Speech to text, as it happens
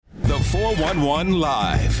411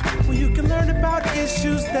 Live. Where you can learn about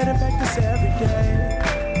issues that affect us every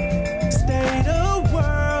day. State of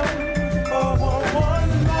world,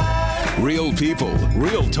 411 Live. Real people,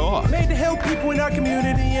 real talk. Made to help people in our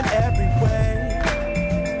community in every way.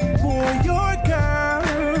 Boy, your girl,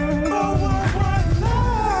 411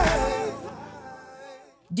 Live.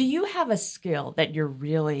 Do you have a skill that you're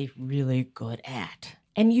really, really good at?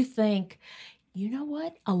 And you think, you know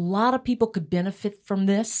what? A lot of people could benefit from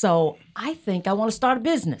this, so I think I want to start a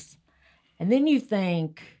business. And then you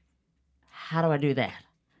think, how do I do that?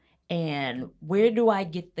 And where do I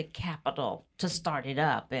get the capital to start it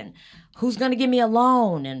up? And who's going to give me a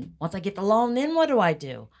loan? And once I get the loan, then what do I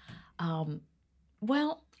do?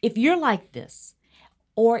 Well, if you're like this,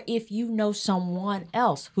 or if you know someone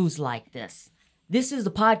else who's like this is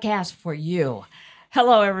the podcast for you.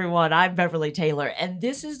 Hello, everyone. I'm Beverly Taylor, and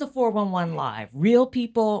this is the 411 Live. Real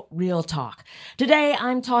people, real talk. Today,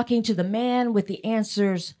 I'm talking to the man with the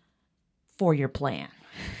answers for your plan.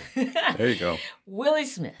 There you go. Willie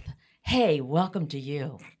Smith. Hey, welcome to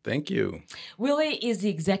you. Thank you. Willie is the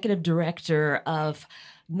executive director of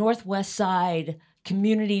Northwest Side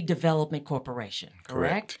Community Development Corporation,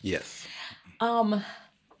 correct? Yes.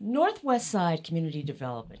 Northwest Side Community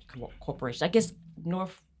Development Corporation. I guess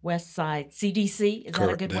Northwest Side CDC. Is that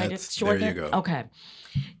a good way to shorten it? There you go. Okay.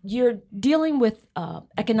 You're dealing with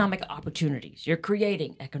economic opportunities. You're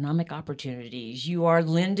creating economic opportunities. You are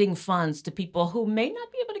lending funds to people who may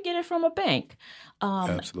not be able to get it from a bank.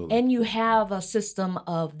 Absolutely. And you have a system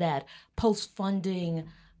of that post-funding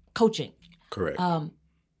coaching. Correct.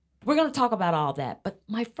 We're going to talk about all that. But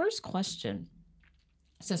my first question,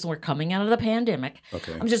 since we're coming out of the pandemic,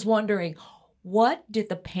 Okay. I'm just wondering, what did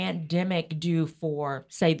the pandemic do for,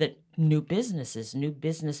 say, the new businesses, new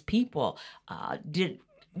business people?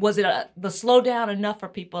 Was it the slowdown enough for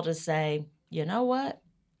people to say, you know what?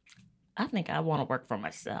 I think I want to work for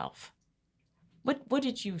myself. What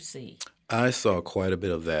did you see? I saw quite a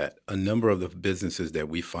bit of that. A number of the businesses that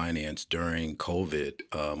we financed during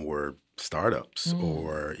COVID were startups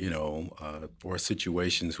or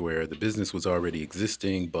situations where the business was already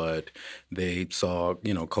existing, but they saw,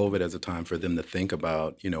 COVID as a time for them to think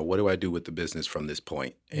about, what do I do with the business from this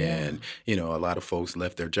point? Yeah. And, a lot of folks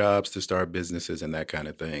left their jobs to start businesses and that kind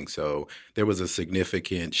of thing. So there was a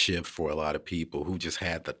significant shift for a lot of people who just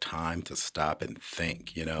had the time to stop and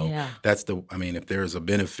think, Yeah. if there's a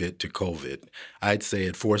benefit to COVID, I'd say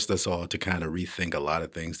it forced us all to kind of rethink a lot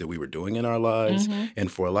of things that we were doing in our lives. Mm-hmm.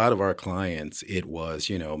 And for a lot of our clients, it was,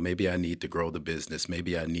 maybe I need to grow the business.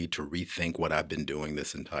 Maybe I need to rethink what I've been doing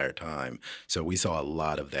this entire time. So we saw a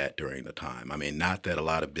lot of that during the time. Not that a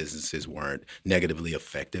lot of businesses weren't negatively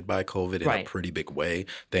affected by COVID in Right. a pretty big way.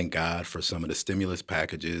 Thank God for some of the stimulus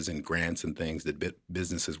packages and grants and things that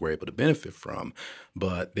businesses were able to benefit from.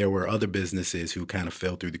 But there were other businesses who kind of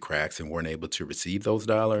fell through the cracks and weren't able to receive those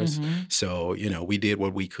dollars. Mm-hmm. So, we did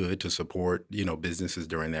what we could to support, businesses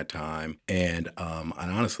during that time. And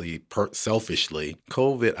honestly, selfishly,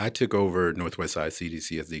 COVID, I took over Northwest Side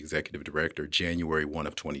CDC as the executive director January 1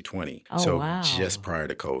 of 2020. Oh, so wow. just prior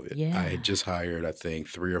to COVID. Yeah. I had just hired, I think,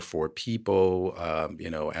 3 or 4 people,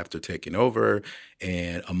 after taking over.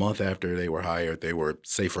 And a month after they were hired, they were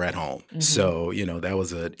safer at home. Mm-hmm. So, that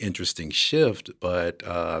was an interesting shift. But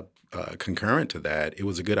concurrent to that, it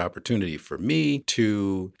was a good opportunity for me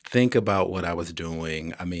to think about what I was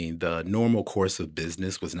doing. The normal course of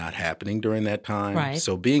business was not happening during that time. Right.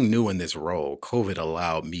 So being new in this role, COVID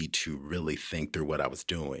allowed me to really think through what I was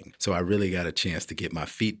doing. So I really got a chance to get my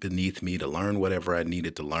feet beneath me, to learn whatever I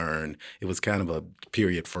needed to learn. It was kind of a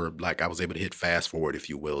period for, I was able to hit fast forward, if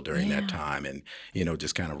you will, during that time and,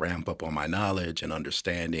 just kind of ramp up on my knowledge and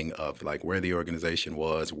understanding of where the organization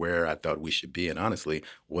was, where I thought we should be. And honestly,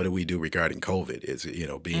 what do we do regarding COVID is,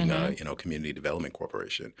 being a community development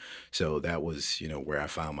corporation. So that was, where I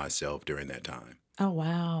found myself during that time. Oh,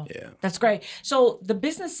 wow. Yeah. That's great. So the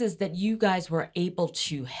businesses that you guys were able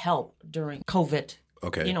to help during COVID,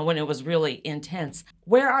 Okay. when it was really intense,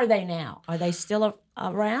 where are they now? Are they still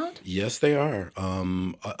around? Yes, they are.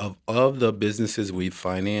 Of the businesses we've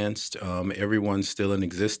financed, everyone's still in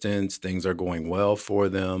existence. Things are going well for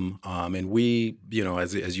them. And we,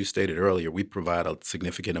 as you stated earlier, we provide a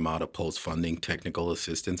significant amount of post-funding technical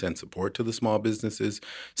assistance and support to the small businesses.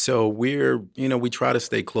 So we try to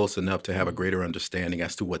stay close enough to have a greater understanding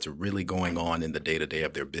as to what's really going on in the day-to-day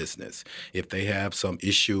of their business. If they have some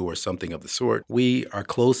issue or something of the sort, we are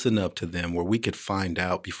close enough to them where we could find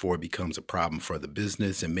out before it becomes a problem for the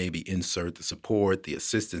business and maybe insert the support, the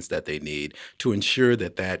assistance that they need to ensure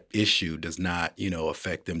that that issue does not,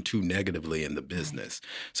 affect them too negatively in the business.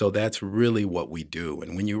 So that's really what we do.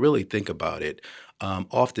 And when you really think about it,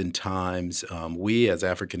 Oftentimes, we as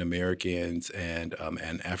African Americans and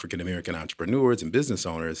African American entrepreneurs and business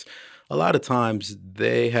owners, a lot of times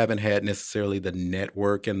they haven't had necessarily the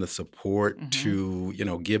network and the support Hmm.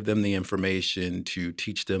 to, give them the information to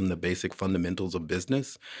teach them the basic fundamentals of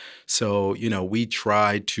business. So, we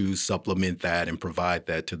try to supplement that and provide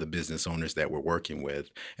that to the business owners that we're working with.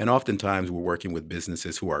 And oftentimes we're working with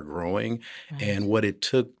businesses who are growing, and Right. what it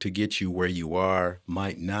took to get you where you are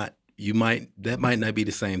might not you might that might not be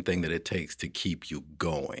the same thing that it takes to keep you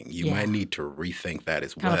going. You might Yeah. need to rethink that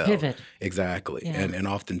as Kind of well. pivot. Exactly. Yeah. And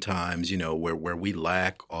oftentimes, where we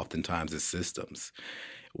lack oftentimes is systems.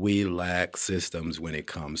 We lack systems when it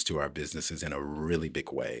comes to our businesses in a really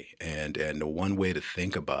big way. And the one way to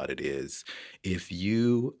think about it is, if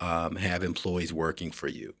you have employees working for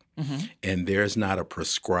you, Hmm. and there's not a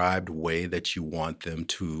prescribed way that you want them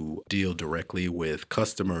to deal directly with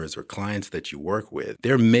customers or clients that you work with,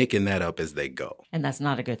 they're making that up as they go. And that's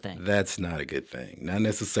not a good thing. That's not a good thing, not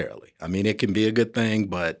necessarily. I mean, it can be a good thing,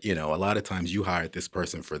 but a lot of times you hired this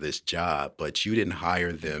person for this job, but you didn't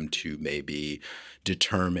hire them to maybe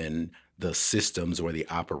determine the systems or the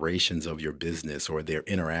operations of your business or their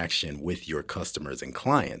interaction with your customers and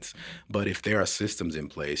clients. But if there are systems in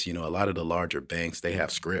place, a lot of the larger banks, they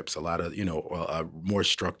have scripts. A lot of, more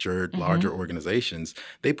structured, Hmm. larger organizations,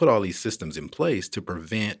 they put all these systems in place to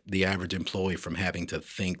prevent the average employee from having to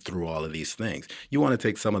think through all of these things. You want to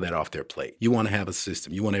take some of that off their plate. You want to have a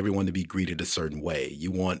system. You want everyone to be greeted a certain way.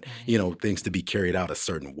 You want, Right. things to be carried out a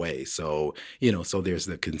certain way. So, so there's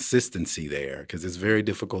the consistency there, because it's very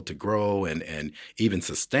difficult to grow and even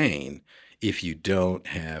sustain if you don't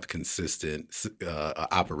have consistent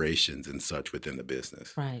operations and such within the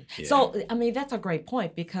business. Right. Yeah, So, I mean, that's a great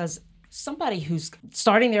point because somebody who's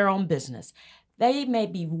starting their own business, they may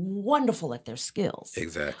be wonderful at their skills,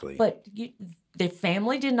 exactly. but their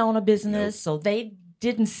family didn't own a Nope, business, so they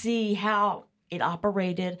didn't see how it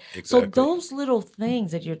operated. So, exactly. those little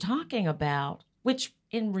things that you're talking about, which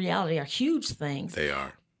in reality are huge things, They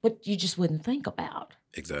are. but you just wouldn't think about.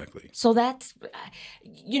 Exactly. So that's,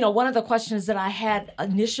 one of the questions that I had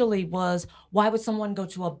initially was, why would someone go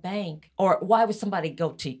to a bank or why would somebody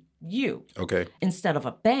go to you Okay. instead of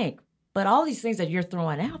a bank? But all these things that you're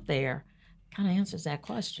throwing out there kind of answers that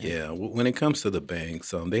question. Yeah, when it comes to the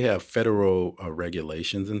banks, they have federal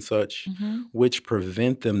regulations and such, Hmm. which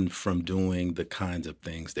prevent them from doing the kinds of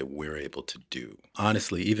things that we're able to do.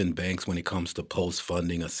 Honestly, even banks, when it comes to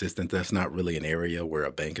post-funding assistance, that's not really an area where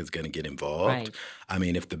a bank is going to get involved. Right. I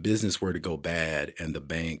mean, if the business were to go bad and the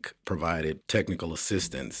bank provided technical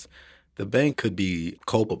assistance, the bank could be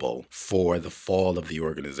culpable for the fall of the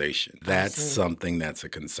organization. I That's see. something that's a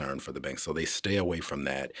concern for the bank. So they stay away from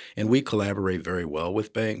that. And we collaborate very well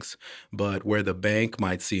with banks. But where the bank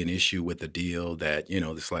might see an issue with the deal that,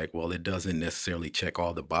 it's like, well, it doesn't necessarily check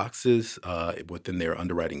all the boxes within their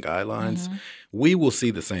underwriting guidelines, Hmm. we will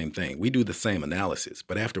see the same thing. We do the same analysis.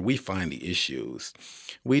 But after we find the issues,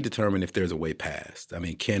 we determine if there's a way past. I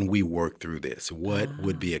mean, can we work through this? What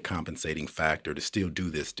would Ah, be a compensating factor to still do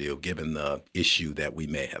this deal given the issue that we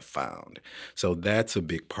may have found? So that's a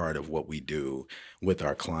big part of what we do with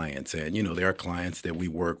our clients. And, there are clients that we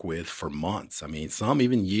work with for months. I mean, some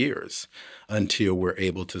even years until we're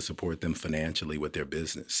able to support them financially with their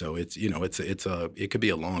business. So it could be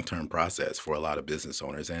a long-term process for a lot of business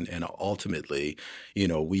owners. And ultimately,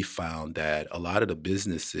 we found that a lot of the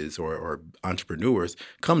businesses or entrepreneurs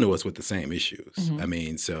come to us with the same issues. hmm. I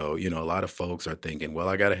mean, so, a lot of folks are thinking, well,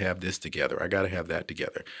 I got to have this together. I got to have that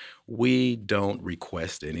together. We don't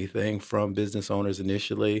request anything from business owners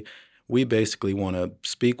initially. We basically want to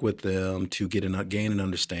speak with them to gain an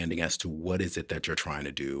understanding as to what is it that you're trying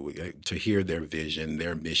to do, to hear their vision,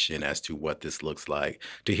 their mission as to what this looks like,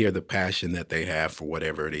 to hear the passion that they have for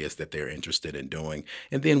whatever it is that they're interested in doing.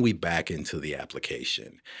 And then we back into the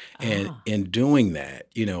application. And Ah, in doing that,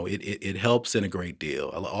 it helps in a great deal.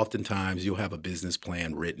 Oftentimes you'll have a business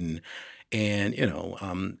plan written, and,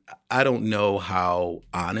 I don't know how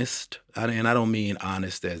honest, and I don't mean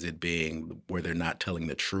honest as it being where they're not telling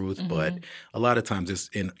the truth, but hmm. a lot of times it's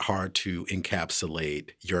hard to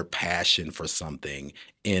encapsulate your passion for something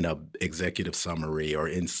in a executive summary or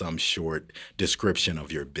in some short description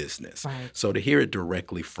of your business. Right. So to hear it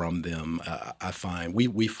directly from them, I find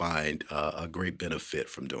we find a great benefit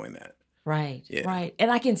from doing that. Right, Yeah. right.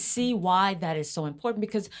 And I can see why that is so important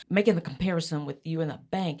because making the comparison with you and the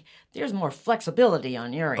bank, there's more flexibility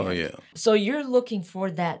on your Oh, end. yeah. So you're looking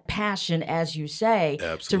for that passion, as you say, to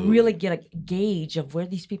really Absolutely. get a gauge of where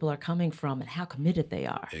these people are coming from and how committed they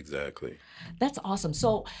are. Exactly. That's awesome.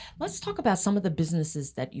 So let's talk about some of the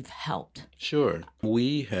businesses that you've helped. Sure.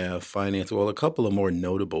 We have financed, well, a couple of more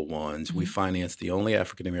notable ones. We Mhm. financed the only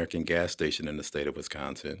African American gas station in the state of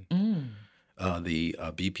Wisconsin. Mm. The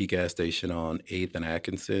BP gas station on 8th and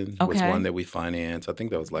Atkinson was one Okay. that we financed. I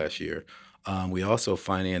think that was last year. We also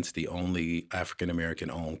financed the only African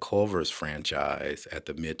American owned Culver's franchise at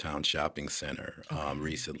the Midtown Shopping Center Okay.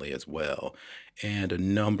 recently as well. And a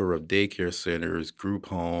number of daycare centers, group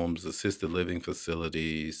homes, assisted living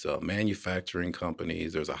facilities, manufacturing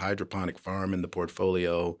companies. There's a hydroponic farm in the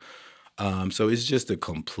portfolio. So it's just a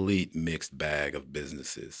complete mixed bag of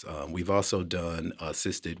businesses. We've also done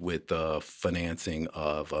assisted with financing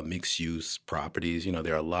of mixed use properties. You know,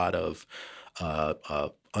 there are a lot of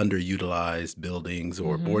underutilized buildings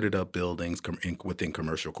or Mm-hmm. boarded up buildings within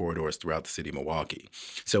commercial corridors throughout the city of Milwaukee.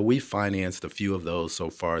 So we financed a few of those so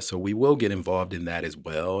far. So we will get involved in that as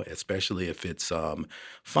well, especially if it's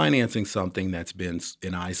financing something that's been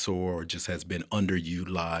an eyesore or just has been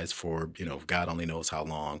underutilized for, God only knows how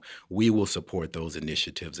long. We will support those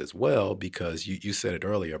initiatives as well because you said it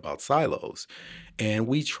earlier about silos. And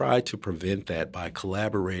we try to prevent that by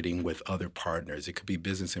collaborating with other partners. It could be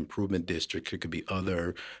business improvement districts, it could be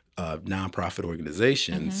other nonprofit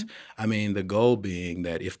organizations. Mm-hmm. I mean, the goal being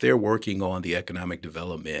that if they're working on the economic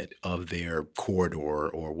development of their corridor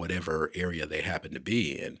or whatever area they happen to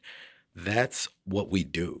be in, that's what we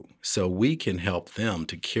do. So we can help them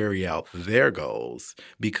to carry out their goals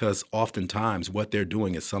because oftentimes what they're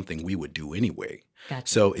doing is something we would do anyway. Gotcha.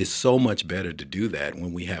 So it's so much better to do that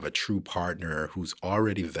when we have a true partner who's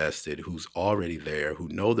already vested, who's already there, who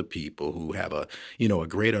know the people, who have a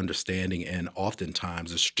great understanding and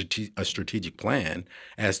oftentimes a strategic plan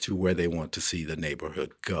as to where they want to see the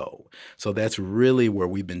neighborhood go. So that's really where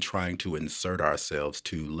we've been trying to insert ourselves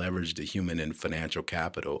to leverage the human and financial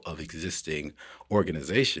capital of existing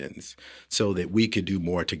organizations so that we could do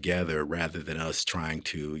more together rather than us trying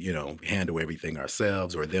to, handle everything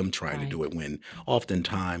ourselves or them trying to do Right. it when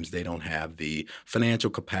oftentimes they don't have the financial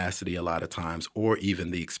capacity a lot of times or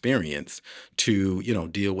even the experience to,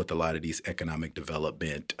 deal with a lot of these economic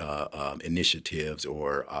development initiatives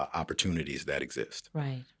or opportunities that exist.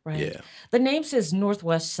 Right, right. Yeah. The name says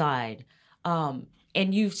Northwest Side.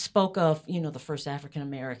 And you spoke of, the first African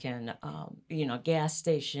American, gas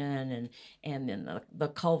station and then the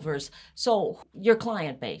Culvers. So your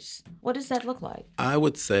client base, what does that look like? I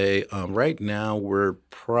would say right now we're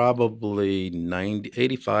probably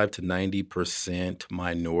 85 to 90%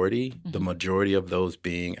 minority, the Hmm. majority of those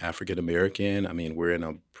being African American. I mean, we're in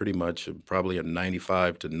a pretty much probably a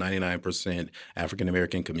 95 to 99% African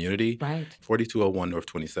American community, Right. 4201 North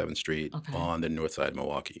 27th Street Okay. on the north side of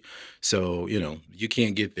Milwaukee. So, you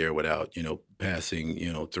can't get there without, passing,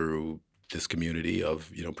 through this community of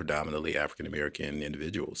predominantly African American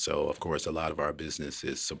individuals. So of course, a lot of our business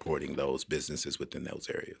is supporting those businesses within those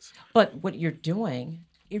areas. But what you're doing,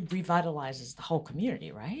 it revitalizes the whole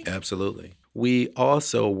community, right? Absolutely. We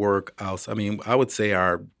also work out. I mean, I would say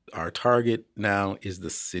our target now is the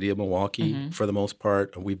city of Milwaukee Hmm. for the most part.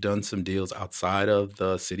 We've done some deals outside of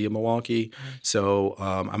the city of Milwaukee. Right. So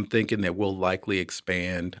I'm thinking that we'll likely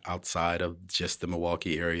expand outside of just the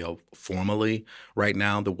Milwaukee area formally. Right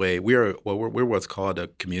now, the way we're what's called a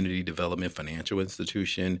community development financial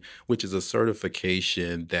institution, which is a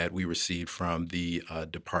certification that we received from the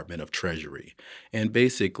Department of Treasury. And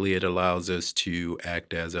basically, it allows us to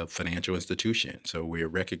act as a financial institution. So we're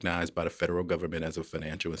recognized by the federal government as a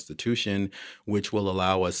financial institution, which will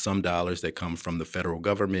allow us some dollars that come from the federal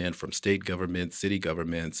government, from state governments, city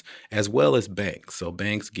governments, as well as banks. So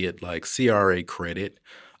banks get like CRA credit,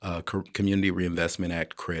 Community Reinvestment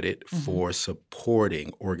Act credit Hmm. for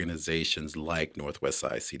supporting organizations like Northwest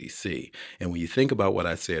Side CDC. And when you think about what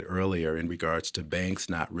I said earlier in regards to banks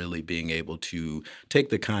not really being able to take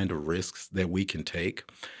the kind of risks that we can take,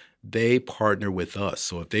 they partner with us.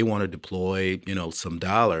 So if they want to deploy, some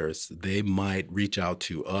dollars, they might reach out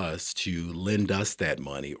to us to lend us that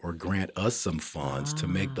money or grant us some funds to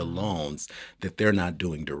make the Ah, loans that they're not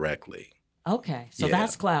doing directly. okay. So Yeah,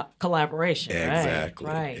 that's collaboration, right? exactly,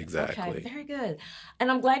 Right. Okay. exactly. Very good.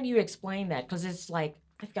 And I'm glad you explained that because it's like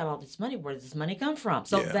I've got all this money. Where does this money come from?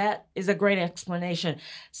 So Yeah. that is a great explanation.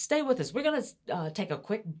 Stay with us. We're going to take a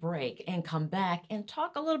quick break and come back and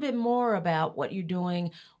talk a little bit more about what you're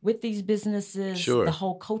doing with these businesses, Sure. the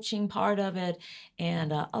whole coaching part of it,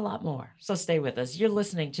 and a lot more. So stay with us. You're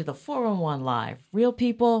listening to the 411 Live. Real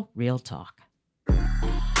people, real talk.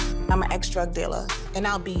 I'm an ex-drug dealer, and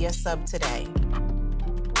I'll be your sub today.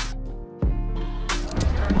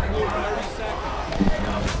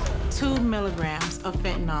 2 milligrams of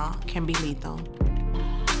fentanyl can be lethal.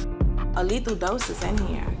 A lethal dose is in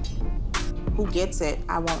here. Who gets it,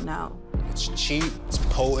 I won't know. It's cheap, it's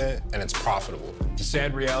potent, and it's profitable. The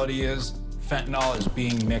sad reality is fentanyl is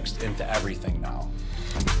being mixed into everything now.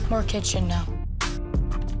 More kitchen now.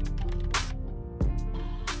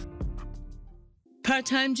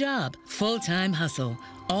 Part-time job, full-time hustle,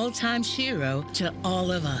 all-time Shiro to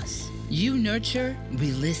all of us. You nurture,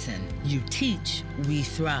 we listen. You teach, we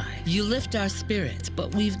thrive. You lift our spirits,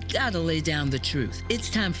 but we've got to lay down the truth. It's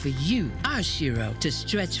time for you, our Shiro, to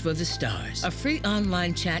stretch for the stars. A free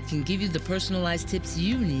online chat can give you the personalized tips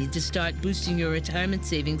you need to start boosting your retirement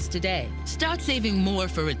savings today. Start saving more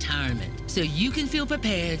for retirement so you can feel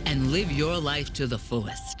prepared and live your life to the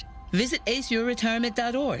fullest. Visit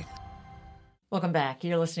aceyourretirement.org. Welcome back.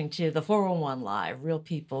 You're listening to the 411 Live, Real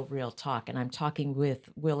People, Real Talk, and I'm talking with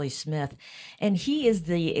Willie Smith, and he is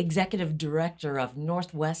the Executive Director of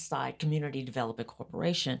Northwest Side Community Development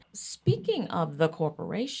Corporation. Speaking of the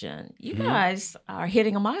corporation, you guys are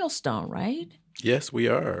hitting a milestone, right? Yes, we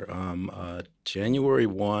are. January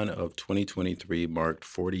 1 of 2023 marked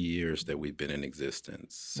 40 years that we've been in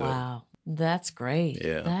existence. So Wow. That's great.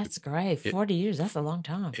 Yeah. That's great. 40 years, that's a long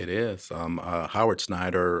time. it is. Howard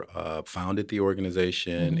Snyder founded the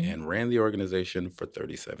organization and ran the organization for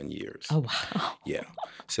 37 years. Oh, wow. Yeah.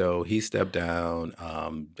 So he stepped down,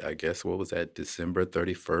 I guess, what was that, December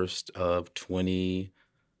 31st of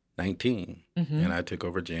 2019. And I took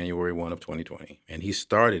over January 1 of 2020. And he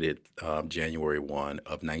started it January 1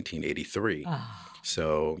 of 1983.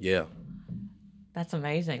 So, yeah, That's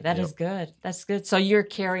amazing. That Yep. is good. That's good. So you're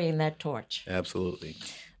carrying that torch. absolutely.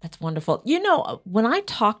 That's wonderful. You know, when I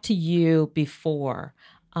talked to you before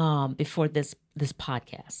this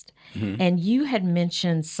podcast, and you had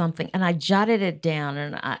mentioned something, and I jotted it down,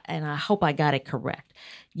 and I hope I got it correct.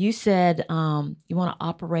 You said you want to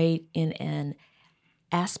operate in an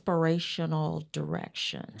aspirational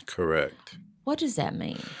direction. Correct. What does that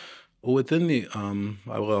mean? Within the, how do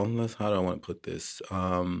I want to put this?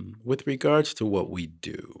 With regards to what we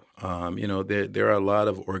do, there are a lot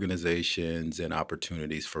of organizations and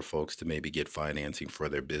opportunities for folks to maybe get financing for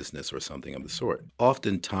their business or something of the sort.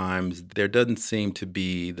 Oftentimes, there doesn't seem to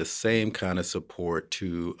be the same kind of support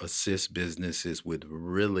to assist businesses with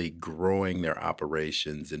really growing their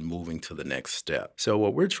operations and moving to the next step. So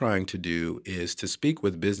what we're trying to do is to speak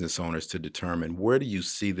with business owners to determine, where do you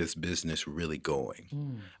see this business really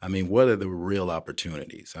going? I mean, what are the real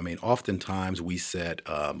opportunities? I mean, oftentimes we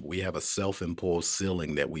have a self-imposed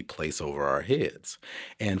ceiling that we place over our heads.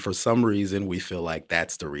 And for some reason, we feel like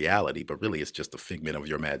that's the reality, but really it's just a figment of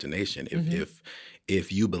your imagination.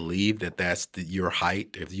 If you believe that that's your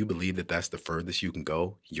height, if you believe that that's the furthest you can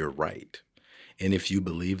go, you're right. And if you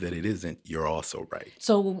believe that it isn't, you're also right.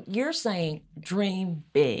 So you're saying dream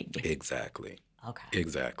big. Exactly. Okay.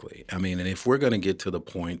 Exactly. I mean, and if we're going to get to the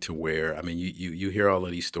point to where, I mean, you hear all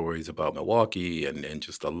of these stories about Milwaukee and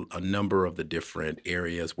just a number of the different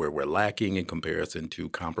areas where we're lacking in comparison to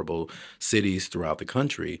comparable cities throughout the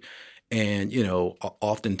country. And,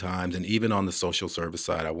 oftentimes, and even on the social service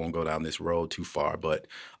side, I won't go down this road too far, but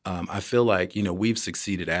I feel like, we've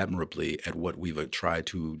succeeded admirably at what we've tried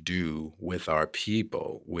to do with our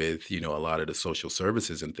people, with, a lot of the social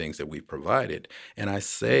services and things that we've provided. And I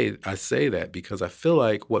say that because I feel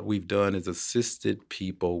like what we've done is assisted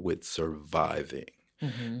people with surviving.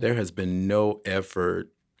 There has been no effort,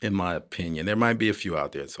 in my opinion. There might be a few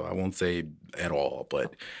out there, so I won't say at all,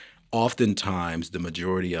 but oftentimes, the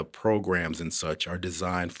majority of programs and such are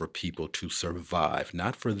designed for people to survive,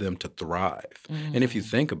 not for them to thrive. And if you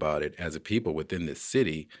think about it, as a people within this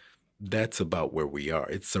city, that's about where we are.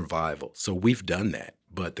 It's survival. So we've done that.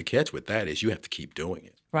 But the catch with that is you have to keep doing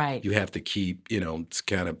it. Right. You have to keep,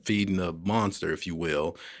 kind of feeding the monster, if you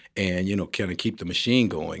will, and, kind of keep the machine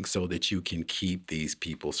going so that you can keep these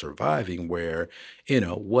people surviving where,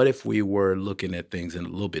 what if we were looking at things in a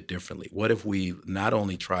little bit differently? What if we not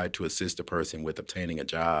only tried to assist a person with obtaining a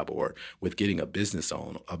job or with getting a business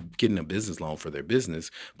loan for their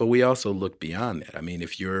business, but we also look beyond that. I mean,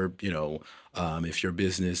 if your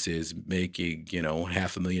business is making,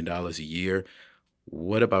 $500,000 a year,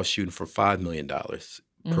 what about shooting for $5 million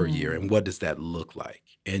per year? And what does that look like?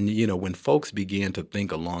 And, when folks begin to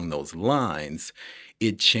think along those lines,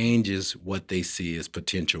 it changes what they see as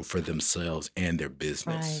potential for themselves and their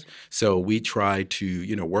business. Right. So we try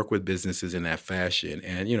to, work with businesses in that fashion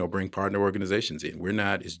and, bring partner organizations in.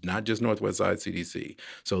 It's not just Northwest Side CDC.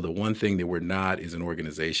 So the one thing that we're not is an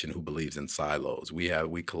organization who believes in silos.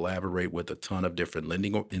 We collaborate with a ton of different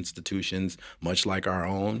lending institutions, much like our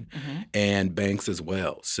own, and banks as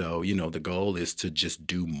well. So, the goal is to just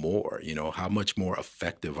do more. How much more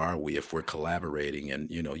effective are we if we're collaborating and,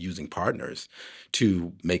 using partners to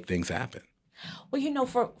make things happen? Well,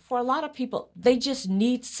 for a lot of people, they just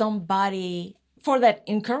need somebody for that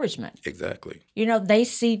encouragement. Exactly. They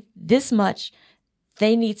see this much.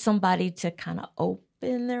 They need somebody to kind of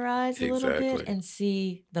open their eyes a little bit Exactly. and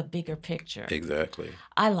see the bigger picture. Exactly.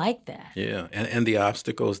 I like that. Yeah. And the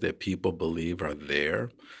obstacles that people believe are there,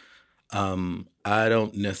 I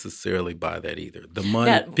don't necessarily buy that either. The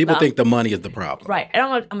money, Now, people think the money is the problem. Right. And I'm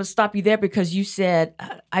going to stop you there because you said,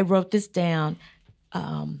 I wrote this down.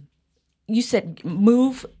 You said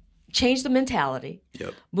change the mentality,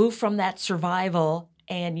 Yep. move from that survival,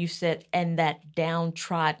 and you said, and that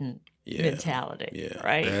downtrodden Yeah. mentality, Yeah.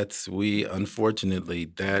 right? Unfortunately,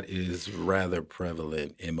 that is rather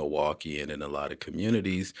prevalent in Milwaukee and in a lot of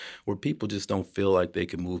communities where people just don't feel like they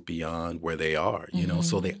can move beyond where they are,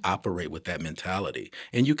 so they operate with that mentality.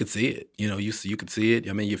 And you could see it, you could see it.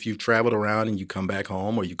 I mean, if you've traveled around and you come back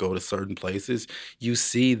home or you go to certain places, you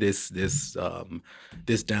see this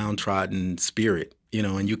downtrodden spirit.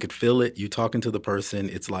 And you could feel it. You talking to the person,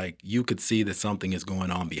 it's like you could see that something is going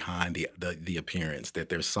on behind the appearance, that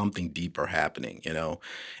there's something deeper happening,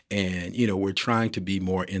 And, we're trying to be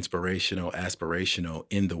more inspirational, aspirational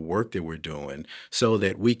in the work that we're doing so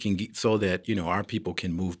that our people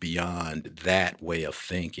can move beyond that way of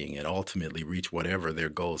thinking and ultimately reach whatever their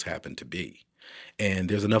goals happen to be. And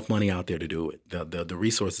there's enough money out there to do it. The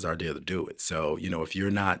resources are there to do it. So, if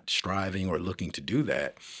you're not striving or looking to do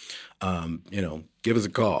that, give us a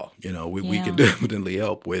call. We can definitely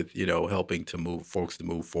help with, helping to move folks to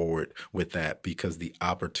move forward with that because the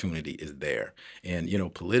opportunity is there. And,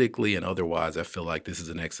 politically and otherwise, I feel like this is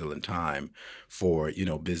an excellent time for,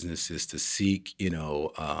 businesses to seek,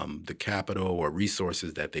 the capital or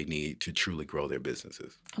resources that they need to truly grow their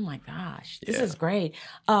businesses. Oh my gosh, this Yeah. is great.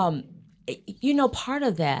 Part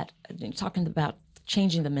of that, talking about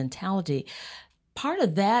changing the mentality, part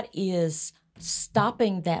of that is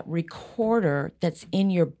stopping that recorder that's in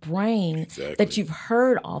your brain Exactly. that you've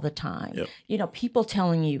heard all the time. Yep. People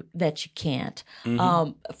telling you that you can't.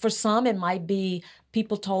 For some, it might be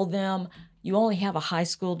people told them, you only have a high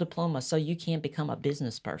school diploma, so you can't become a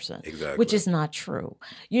business person. Exactly. Which is not true.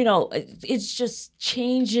 It's just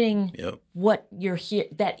changing Yep. what you're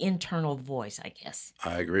that internal voice, I guess.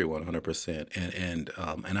 I agree 100%. And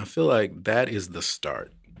I feel like that is the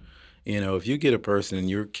start. If you get a person and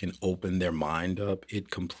you can open their mind up, it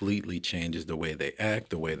completely changes the way they act,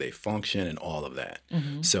 the way they function, and all of that.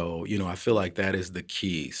 So, I feel like that is the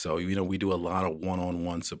key. So, we do a lot of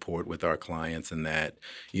one-on-one support with our clients and that,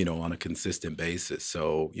 on a consistent basis.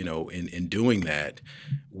 So, in doing that,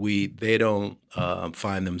 they don't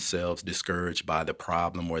find themselves discouraged by the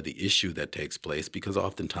problem or the issue that takes place because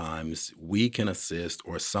oftentimes we can assist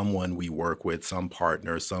or someone we work with, some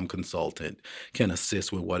partner, some consultant can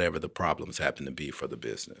assist with whatever the problems happen to be for the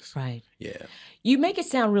business. Right. Yeah. You make it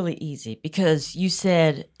sound really easy because you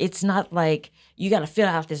said it's not like you got to fill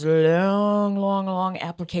out this long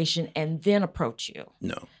application and then approach you.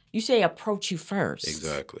 No. You say approach you first.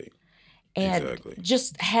 Exactly. And Exactly.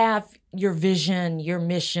 just have your vision, your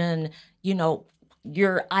mission,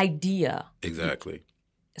 your idea. Exactly.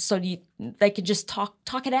 So they could just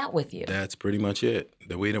talk it out with you. That's pretty much it.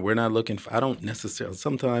 We're not looking for, I don't necessarily,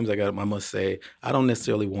 sometimes I must say, I don't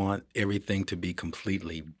necessarily want everything to be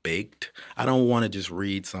completely baked. I don't want to just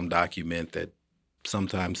read some document that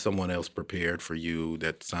sometimes someone else prepared for you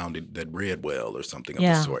that read well or something of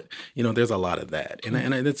the sort. There's a lot of that. And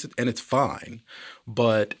it's fine.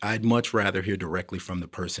 But I'd much rather hear directly from the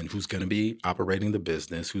person who's going to be operating the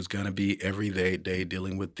business, who's going to be every day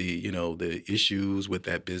dealing with the issues with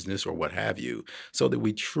that business or what have you, so that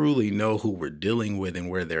we truly know who we're dealing with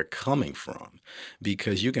and where they're coming from.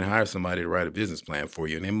 Because you can hire somebody to write a business plan for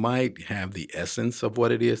you, and it might have the essence of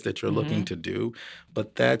what it is that you're looking to do,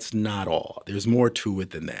 but that's not all. There's more to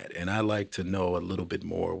it than that. And I like to know a little bit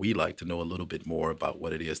more. We like to know a little bit more about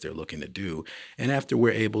what it is they're looking to do. And after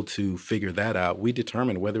we're able to figure that out, we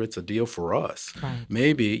determine whether it's a deal for us. Right.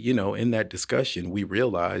 Maybe, in that discussion, we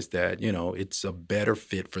realize that, it's a better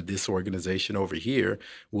fit for this organization over here.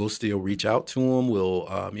 We'll still reach out to them. We'll,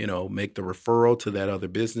 make the referral to that other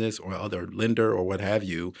business or other lender or what have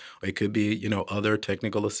you. It could be, other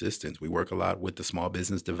technical assistance. We work a lot with the Small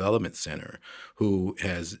Business Development Center, who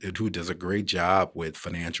does a great job with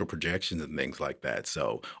financial projections and things like that.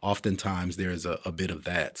 So oftentimes there's a bit of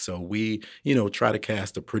that. So we, try to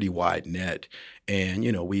cast a pretty wide net. And,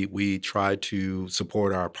 we try to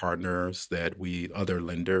support our partners other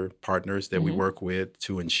lender partners that we work with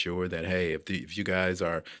to ensure that, hey, if you guys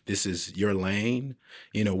this is your lane,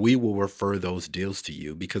 we will refer those deals to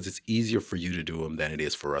you because it's easier for you to do them than it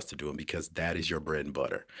is for us to do them because that is your bread and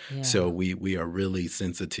butter. Yeah. So we are really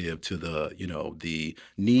sensitive to the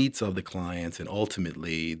needs of the clients and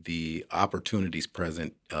ultimately the opportunities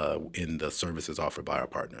present in the services offered by our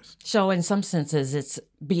partners. So in some senses, it's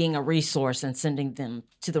being a resource and sending them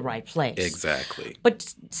to the right place. Exactly.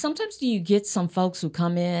 But sometimes do you get some folks who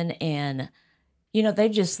come in and, they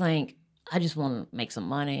just think, I just want to make some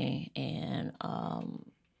money, and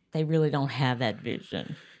they really don't have that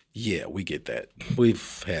vision? Yeah, we get that.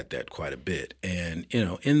 We've had that quite a bit. And,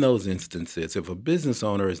 in those instances, if a business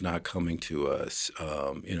owner is not coming to us,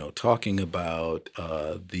 talking about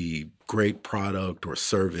the great product or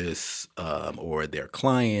service or their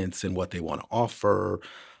clients and what they want to offer,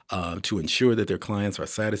 to ensure that their clients are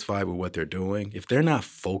satisfied with what they're doing, if they're not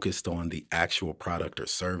focused on the actual product or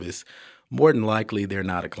service, more than likely they're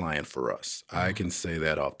not a client for us. I can say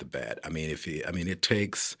that off the bat. It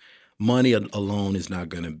takes money alone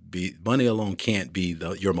can't be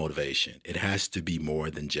your motivation. It has to be more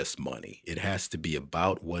than just money. It has to be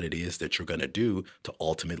about what it is that you're going to do to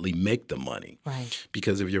ultimately make the money. Right.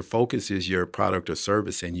 Because if your focus is your product or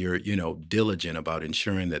service and you're, diligent about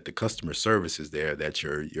ensuring that the customer service is there, that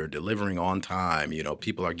you're delivering on time,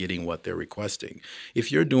 people are getting what they're requesting.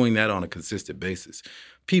 If you're doing that on a consistent basis,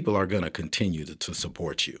 people are going to continue to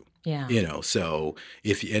support you. Yeah. So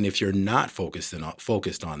if you're not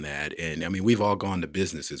focused on that, and we've all gone to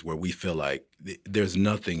businesses where we feel like there's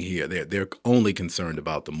nothing here. They're only concerned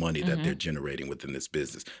about the money that they're generating within this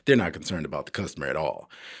business. They're not concerned about the customer at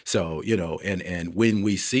all. So, and when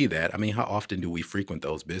we see that, how often do we frequent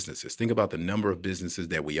those businesses? Think about the number of businesses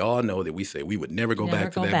that we all know that we say we would never go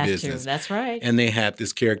back to that business. That's right. And they have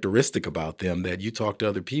this characteristic about them that you talk to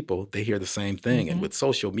other people, they hear the same thing. And with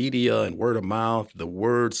social media and word of mouth, the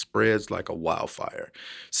word spreads like a wildfire.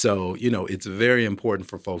 So, it's very important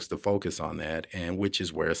for folks to focus on that, and which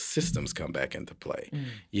is where systems come back into play.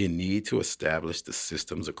 You need to establish the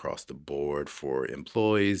systems across the board for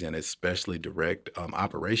employees and especially direct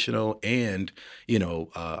operational and,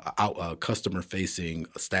 customer-facing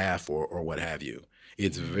staff or what have you.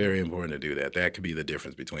 It's very important to do that. That could be the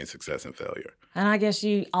difference between success and failure. And I guess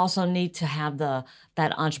you also need to have that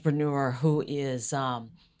entrepreneur who is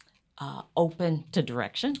open to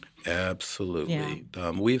direction. Absolutely. Yeah.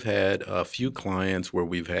 We've had a few clients where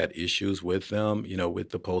we've had issues with them, with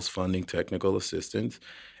the post-funding technical assistance.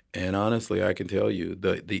 And honestly, I can tell you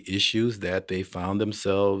the issues that they found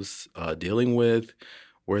themselves dealing with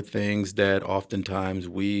were things that oftentimes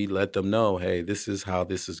we let them know, hey, this is how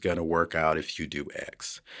this is going to work out if you do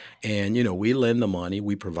X. And, we lend the money.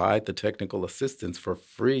 We provide the technical assistance for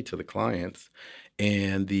free to the clients.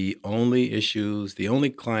 And the only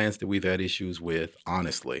clients that we've had issues with,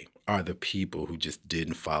 honestly, are the people who just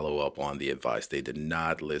didn't follow up on the advice. They did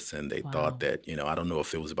not listen. They thought that, I don't know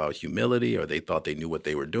if it was about humility or they thought they knew what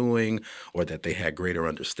they were doing or that they had greater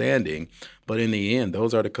understanding. But in the end,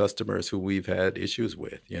 those are the customers who we've had issues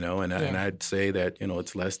with, and I'd say that,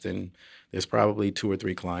 it's less than, there's probably 2 or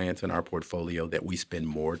 3 clients in our portfolio that we spend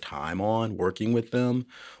more time on working with them.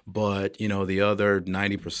 But, the other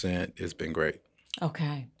 90% has been great.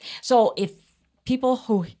 Okay. So if people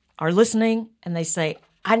who are listening and they say,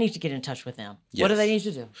 I need to get in touch with them, what do they need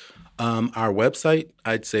to do? Our website,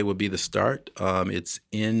 I'd say, would be the start. It's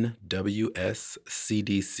nwscdc.org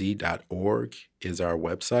is our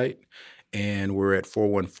website. And we're at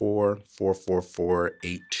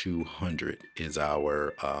 414-444-8200 is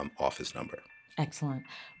our office number. Excellent.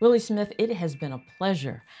 Willie Smith, it has been a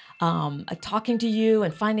pleasure talking to you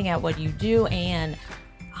and finding out what you do and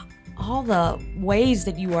all the ways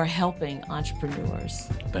that you are helping entrepreneurs,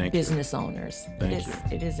 business owners. Thank you.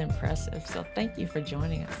 It is impressive. So thank you for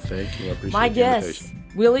joining us. Thank you. I appreciate My the guest, invitation.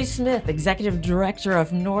 Willie Smith, Executive Director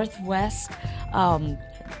of Northwest,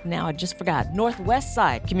 now I just forgot, Northwest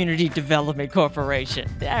Side Community Development Corporation.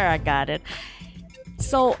 There, I got it.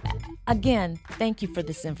 So Again, thank you for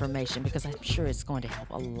this information because I'm sure it's going to help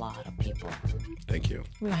a lot of people. Thank you.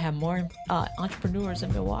 We're going to have more entrepreneurs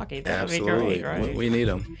in Milwaukee. That would be Absolutely. great, right? We need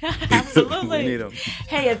them. Absolutely. We need them.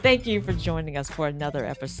 Hey, and thank you for joining us for another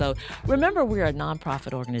episode. Remember, we're a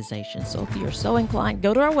nonprofit organization, so if you're so inclined,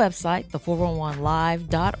 go to our website,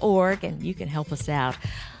 the411live.org, and you can help us out.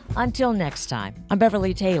 Until next time, I'm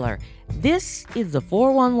Beverly Taylor. This is the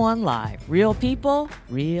 411 Live. Real people,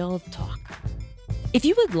 real talk. If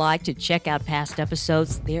you would like to check out past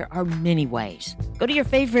episodes, there are many ways. Go to your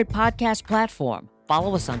favorite podcast platform.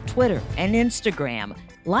 Follow us on Twitter and Instagram.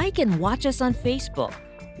 Like and watch us on Facebook.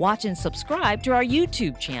 Watch and subscribe to our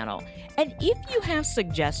YouTube channel. And if you have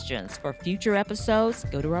suggestions for future episodes,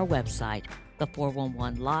 go to our website,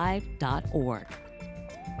 the411live.org.